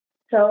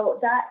So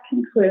that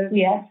concludes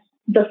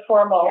the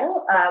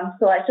formal.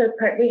 So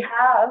we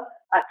have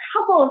a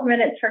couple of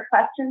minutes for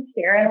questions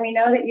here, and we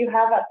know that you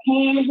have a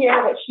pane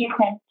here which you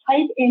can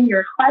type in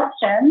your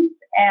questions,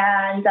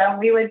 and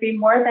we would be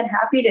more than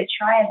happy to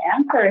try and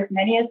answer as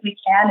many as we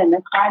can in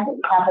the time that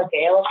we have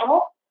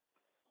available.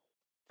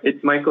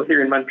 It's Michael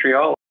here in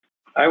Montreal.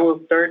 I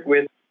will start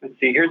with, let's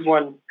see, here's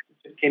one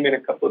that just came in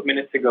a couple of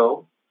minutes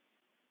ago.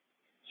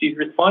 She's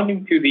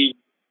responding to the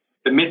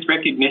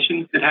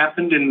misrecognitions that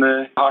happened in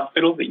the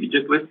hospital that you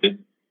just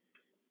listed.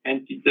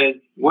 And she says,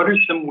 what are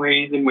some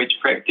ways in which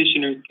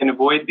practitioners can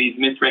avoid these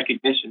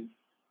misrecognitions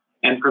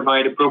and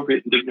provide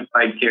appropriate and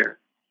dignified care?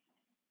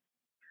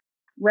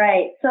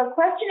 Right. So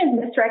question is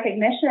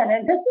misrecognition.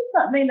 And this is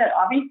something that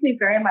obviously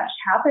very much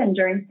happened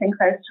during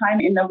Sinclair's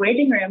time in the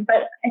waiting room.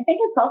 But I think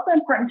it's also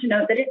important to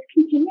note that it's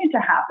continued to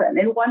happen.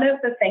 And one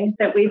of the things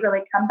that we've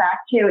really come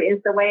back to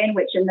is the way in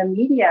which in the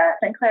media,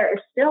 Sinclair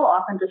is still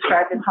often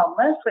described as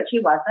homeless, which he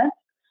wasn't.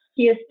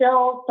 He is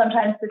still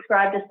sometimes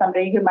described as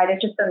somebody who might have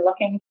just been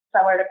looking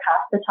somewhere to pass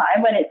the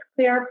time, when it's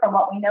clear from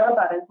what we know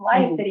about his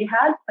life that he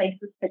had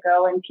places to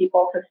go and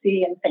people to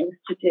see and things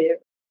to do.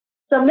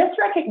 So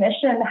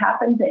misrecognition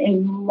happens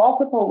in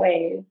multiple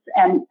ways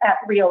and at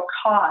real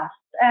cost.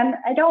 And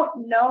I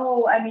don't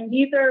know, I mean,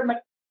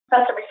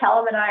 Professor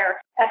McCallum and I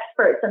are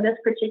experts in this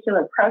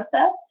particular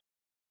process.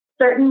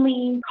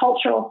 Certainly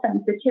cultural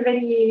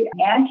sensitivity,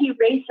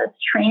 anti-racist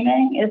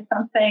training is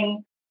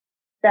something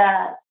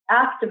that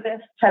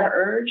activists have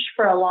urged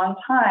for a long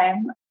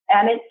time.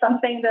 And it's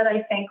something that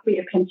I think we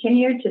have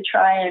continued to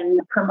try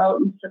and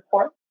promote and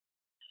support.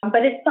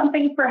 But it's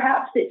something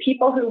perhaps that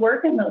people who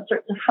work in those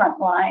sorts of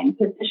frontline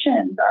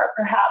positions are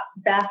perhaps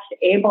best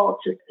able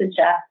to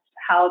suggest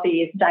how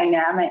these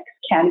dynamics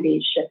can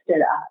be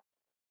shifted up.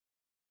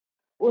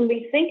 When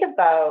we think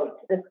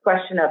about this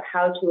question of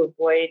how to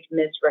avoid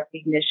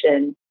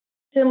misrecognition,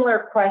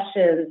 similar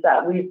questions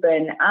that we've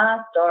been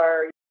asked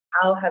are,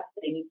 how have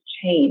things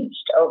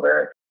changed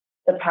over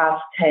the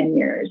past 10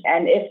 years,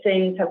 and if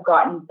things have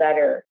gotten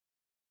better?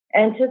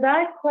 And to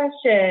that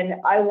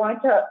question, I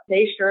want to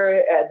make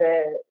sure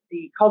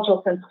the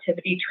cultural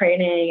sensitivity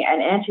training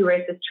and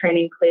anti-racist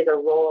training plays a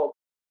role,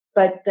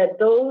 but that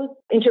those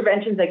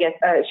interventions, I guess,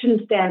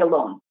 shouldn't stand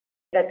alone,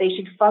 that they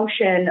should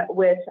function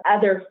with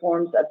other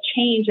forms of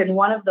change. And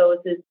one of those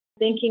is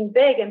thinking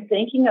big and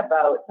thinking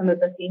about some of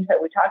the themes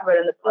that we talk about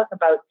in the book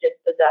about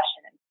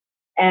dispossession,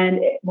 and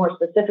more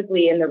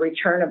specifically in the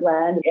return of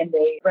land, in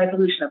the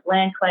resolution of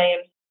land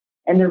claims,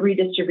 and the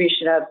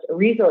redistribution of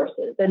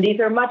resources. And these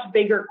are much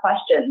bigger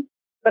questions,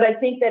 but I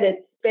think that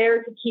it's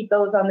fair to keep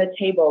those on the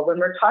table. When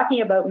we're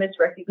talking about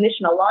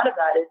misrecognition, a lot of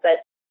that is that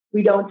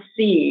we don't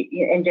see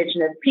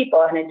Indigenous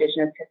people and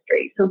Indigenous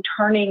history. So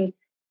turning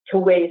to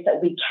ways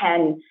that we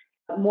can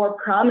more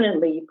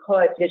prominently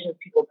put Indigenous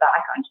people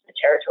back onto the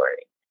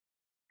territory.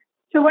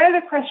 So one of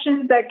the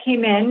questions that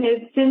came in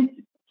is, since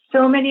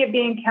so many of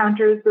the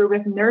encounters were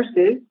with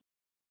nurses,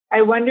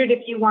 I wondered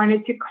if you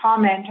wanted to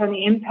comment on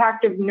the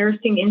impact of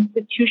nursing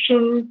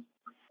institutions,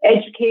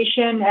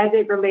 education, as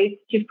it relates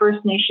to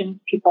First Nations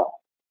people.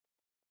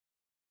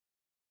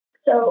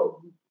 So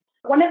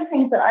one of the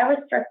things that I was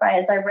struck by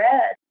as I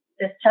read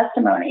this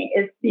testimony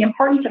is the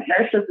importance of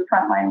nurses as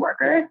frontline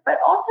workers, but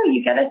also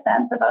you get a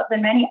sense about the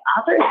many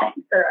other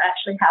things that are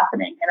actually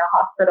happening in a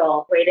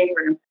hospital waiting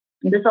room.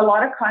 There's a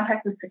lot of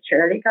contact with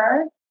security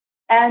guards,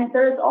 and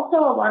there's also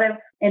a lot of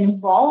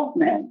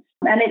involvement.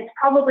 And it's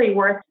probably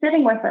worth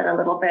sitting with it a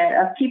little bit,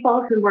 of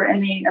people who were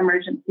in the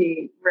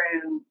emergency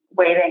room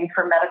waiting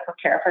for medical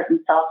care for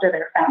themselves or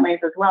their families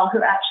as well,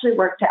 who actually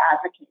work to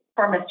advocate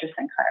for Mr.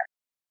 Sinclair.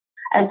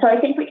 And so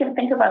I think we can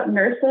think about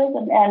nurses,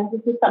 and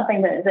this is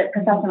something that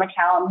Professor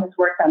McCallum has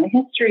worked on, the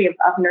history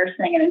of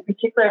nursing, and in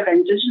particular of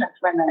Indigenous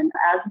women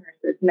as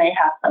nurses may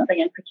have something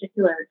in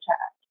particular to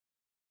add.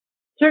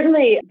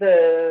 Certainly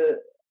the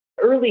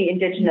early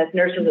Indigenous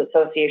Nurses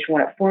Association,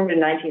 when it formed in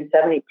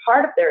 1970,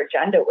 part of their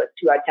agenda was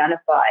to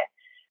identify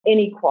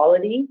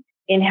inequality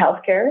in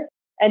healthcare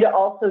and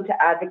also to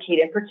advocate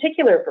in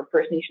particular for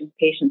First Nations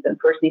patients and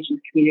First Nations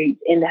communities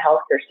in the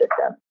healthcare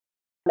system.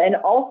 And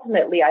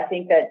ultimately, I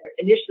think that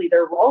initially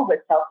their role was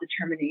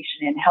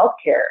self-determination in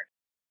healthcare.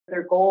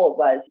 Their goal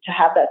was to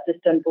have that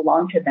system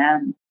belong to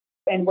them.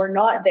 And we're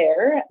not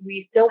there.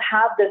 We still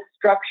have this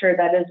structure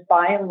that is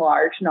by and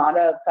large not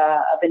of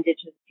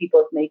Indigenous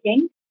people's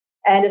making,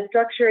 and a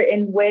structure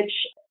in which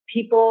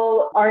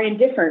people are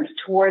indifferent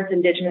towards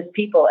Indigenous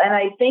people. And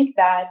I think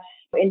that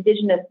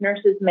Indigenous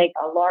nurses make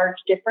a large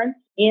difference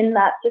in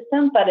that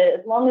system, but as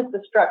long as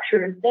the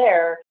structure is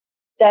there,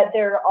 that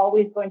they're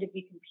always going to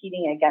be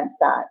competing against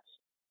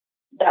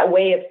that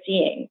way of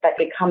seeing that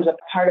becomes a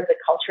part of the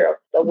culture of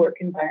the work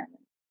environment.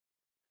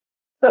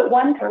 But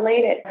one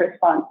related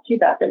response to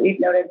that we've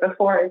noted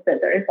before is that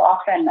there is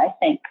often, I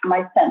think, my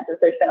sense is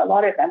there's been a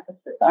lot of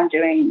emphasis on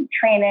doing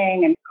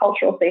training and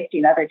cultural safety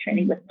and other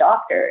training with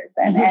doctors.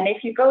 And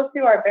if you go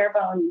through our bare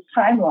bones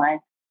timeline,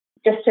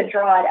 just to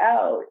draw it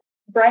out,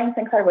 Brian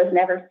Sinclair was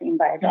never seen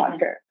by a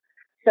doctor.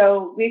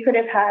 So we could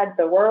have had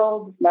the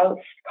world's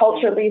most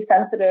culturally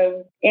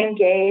sensitive,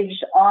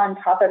 engaged, on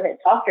top of it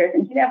doctors,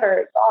 and he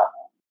never saw them.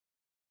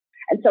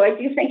 And so I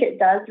do think it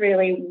does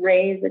really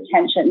raise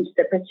attention to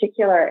the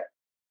particular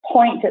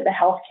point of the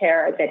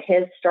healthcare that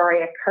his story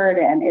occurred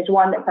in is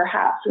one that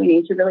perhaps we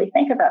need to really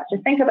think about. To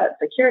think about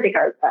security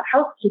guards, about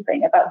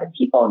housekeeping, about the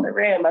people in the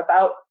room,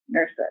 about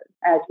nurses,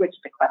 as which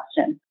the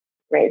question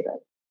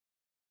raises.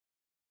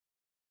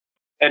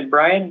 Had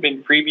Brian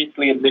been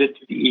previously admitted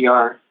to the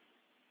ER?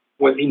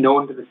 Was he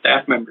known to the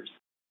staff members?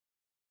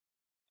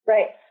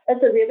 Right.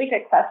 That's a really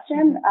good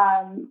question.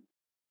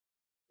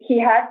 He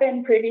had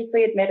been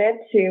previously admitted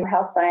to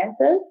health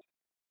sciences,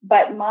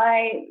 but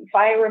if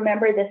I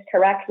remember this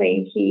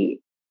correctly,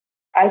 he,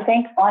 I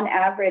think on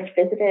average,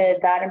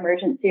 visited that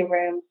emergency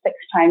room 6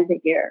 times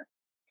a year,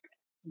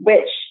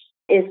 which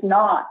is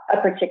not a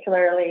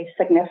particularly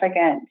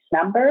significant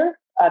number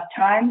of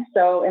times.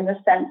 So in the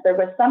sense, there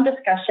was some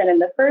discussion in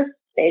the first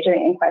stage of the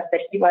inquest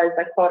that he was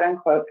a quote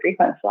unquote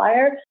frequent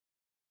flyer.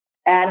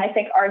 And I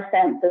think our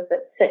sense is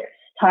that 6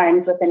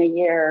 times within a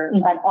year,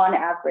 on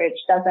average,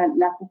 doesn't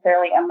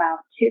necessarily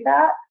amount to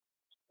that.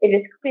 It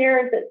is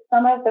clear that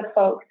some of the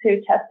folks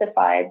who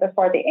testified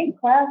before the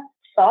inquest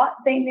thought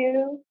they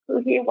knew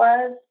who he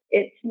was.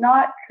 It's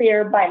not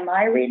clear by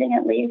my reading,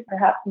 at least.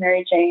 Perhaps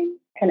Mary Jane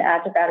can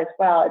add to that as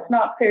well. It's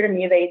not clear to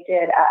me they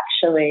did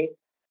actually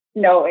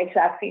know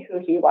exactly who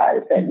he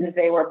was, and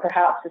they were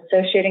perhaps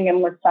associating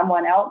him with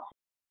someone else.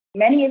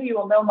 Many of you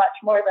will know much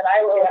more than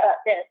I will about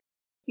this.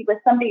 He was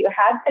somebody who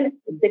had been at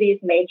the city's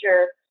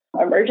major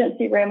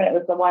emergency room, and it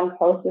was the one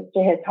closest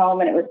to his home,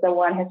 and it was the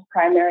one his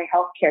primary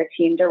healthcare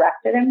team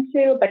directed him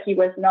to, but he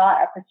was not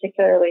a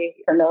particularly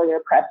familiar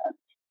presence.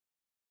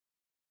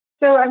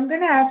 So I'm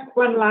going to ask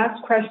one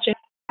last question.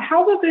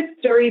 How will this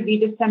story be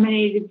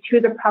disseminated to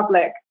the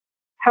public?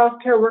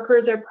 Healthcare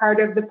workers are part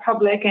of the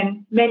public,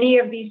 and many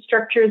of these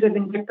structures of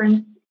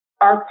indifference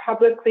are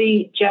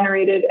publicly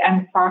generated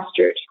and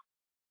fostered.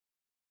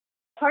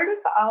 Part of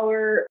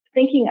our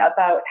thinking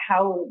about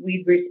how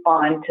we'd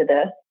respond to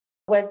this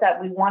was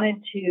that we wanted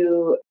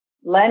to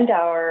lend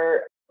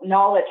our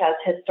knowledge as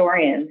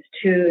historians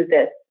to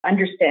this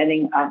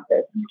understanding of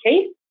this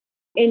case.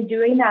 In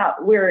doing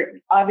that, we're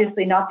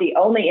obviously not the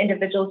only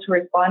individuals who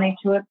are responding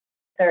to it.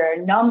 There are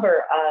a number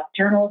of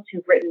journalists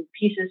who've written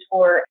pieces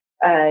for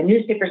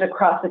newspapers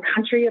across the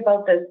country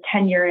about the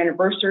 10-year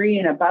anniversary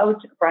and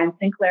about Brian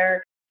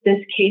Sinclair. This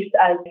case,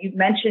 as you've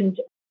mentioned,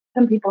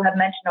 some people have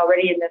mentioned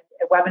already in this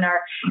webinar,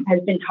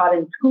 has been taught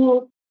in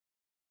schools.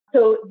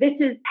 So this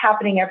is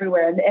happening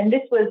everywhere. And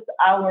this was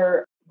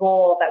our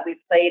role that we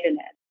played in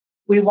it.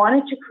 We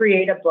wanted to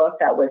create a book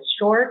that was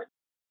short,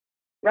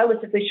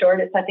 relatively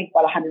short. It's, I think,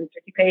 about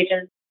 150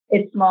 pages.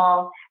 It's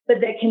small, but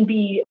that can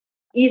be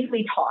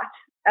easily taught.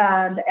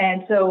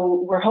 And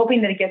so we're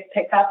hoping that it gets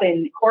picked up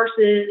in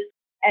courses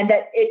and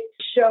that it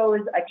shows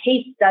a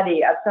case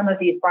study of some of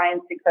these Brian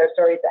Sinclair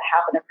stories that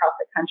happen across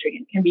the country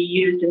and can be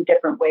used in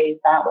different ways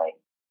that way.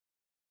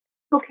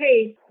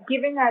 Okay,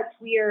 given that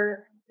we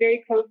are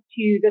very close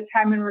to the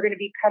time when we're going to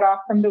be cut off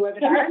from the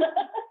webinar,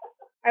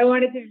 I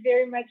wanted to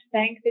very much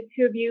thank the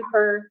two of you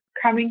for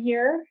coming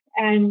here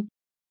and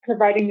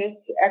providing this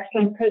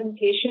excellent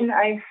presentation.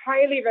 I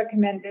highly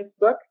recommend this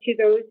book to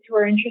those who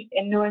are interested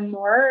in knowing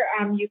more.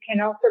 You can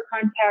also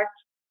contact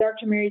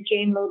Dr. Mary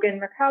Jane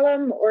Logan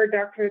McCallum or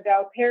Dr.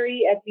 Adele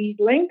Perry at these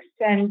links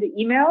and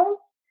emails.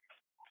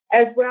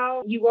 As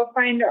well, you will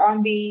find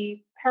on the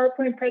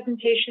PowerPoint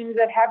presentations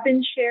that have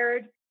been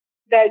shared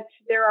that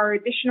there are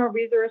additional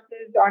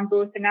resources on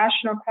both the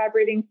National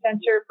Collaborating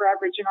Center for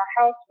Aboriginal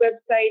Health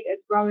website as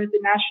well as the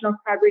National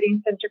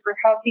Collaborating Center for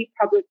Healthy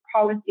Public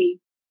Policy.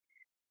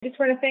 I just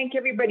want to thank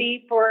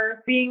everybody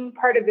for being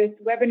part of this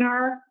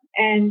webinar,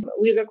 and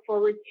we look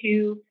forward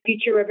to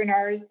future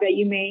webinars that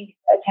you may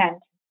attend.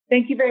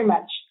 Thank you very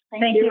much.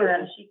 Thank you,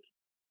 Rashik.